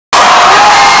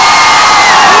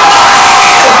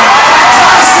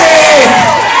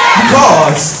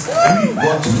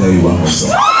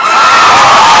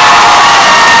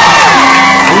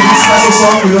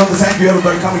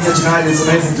everybody coming here tonight. It's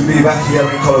amazing to be back here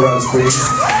in Colorado Springs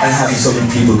and having so many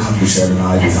people come to share the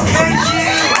night with us. And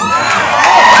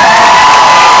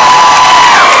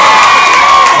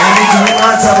I need to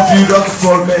remind some of you, don't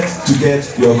forget to get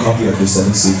your copy of the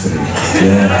 7th Symphony.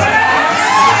 Yeah.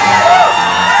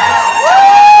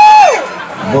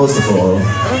 Most of all,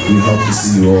 we hope to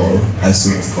see you all as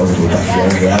soon as possible back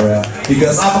here in the area,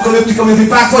 because ApocalypticA will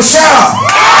be back for sure!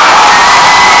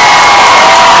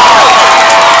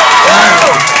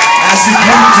 As you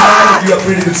come tonight, if you are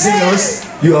pretty good singers,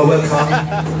 you are welcome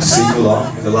to sing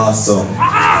along in the last song.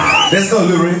 There's no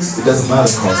lyrics, it doesn't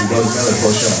matter, cause it doesn't matter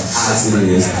for sure, as it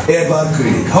is. Edward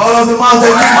Creek, Hall of the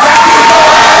Mountain,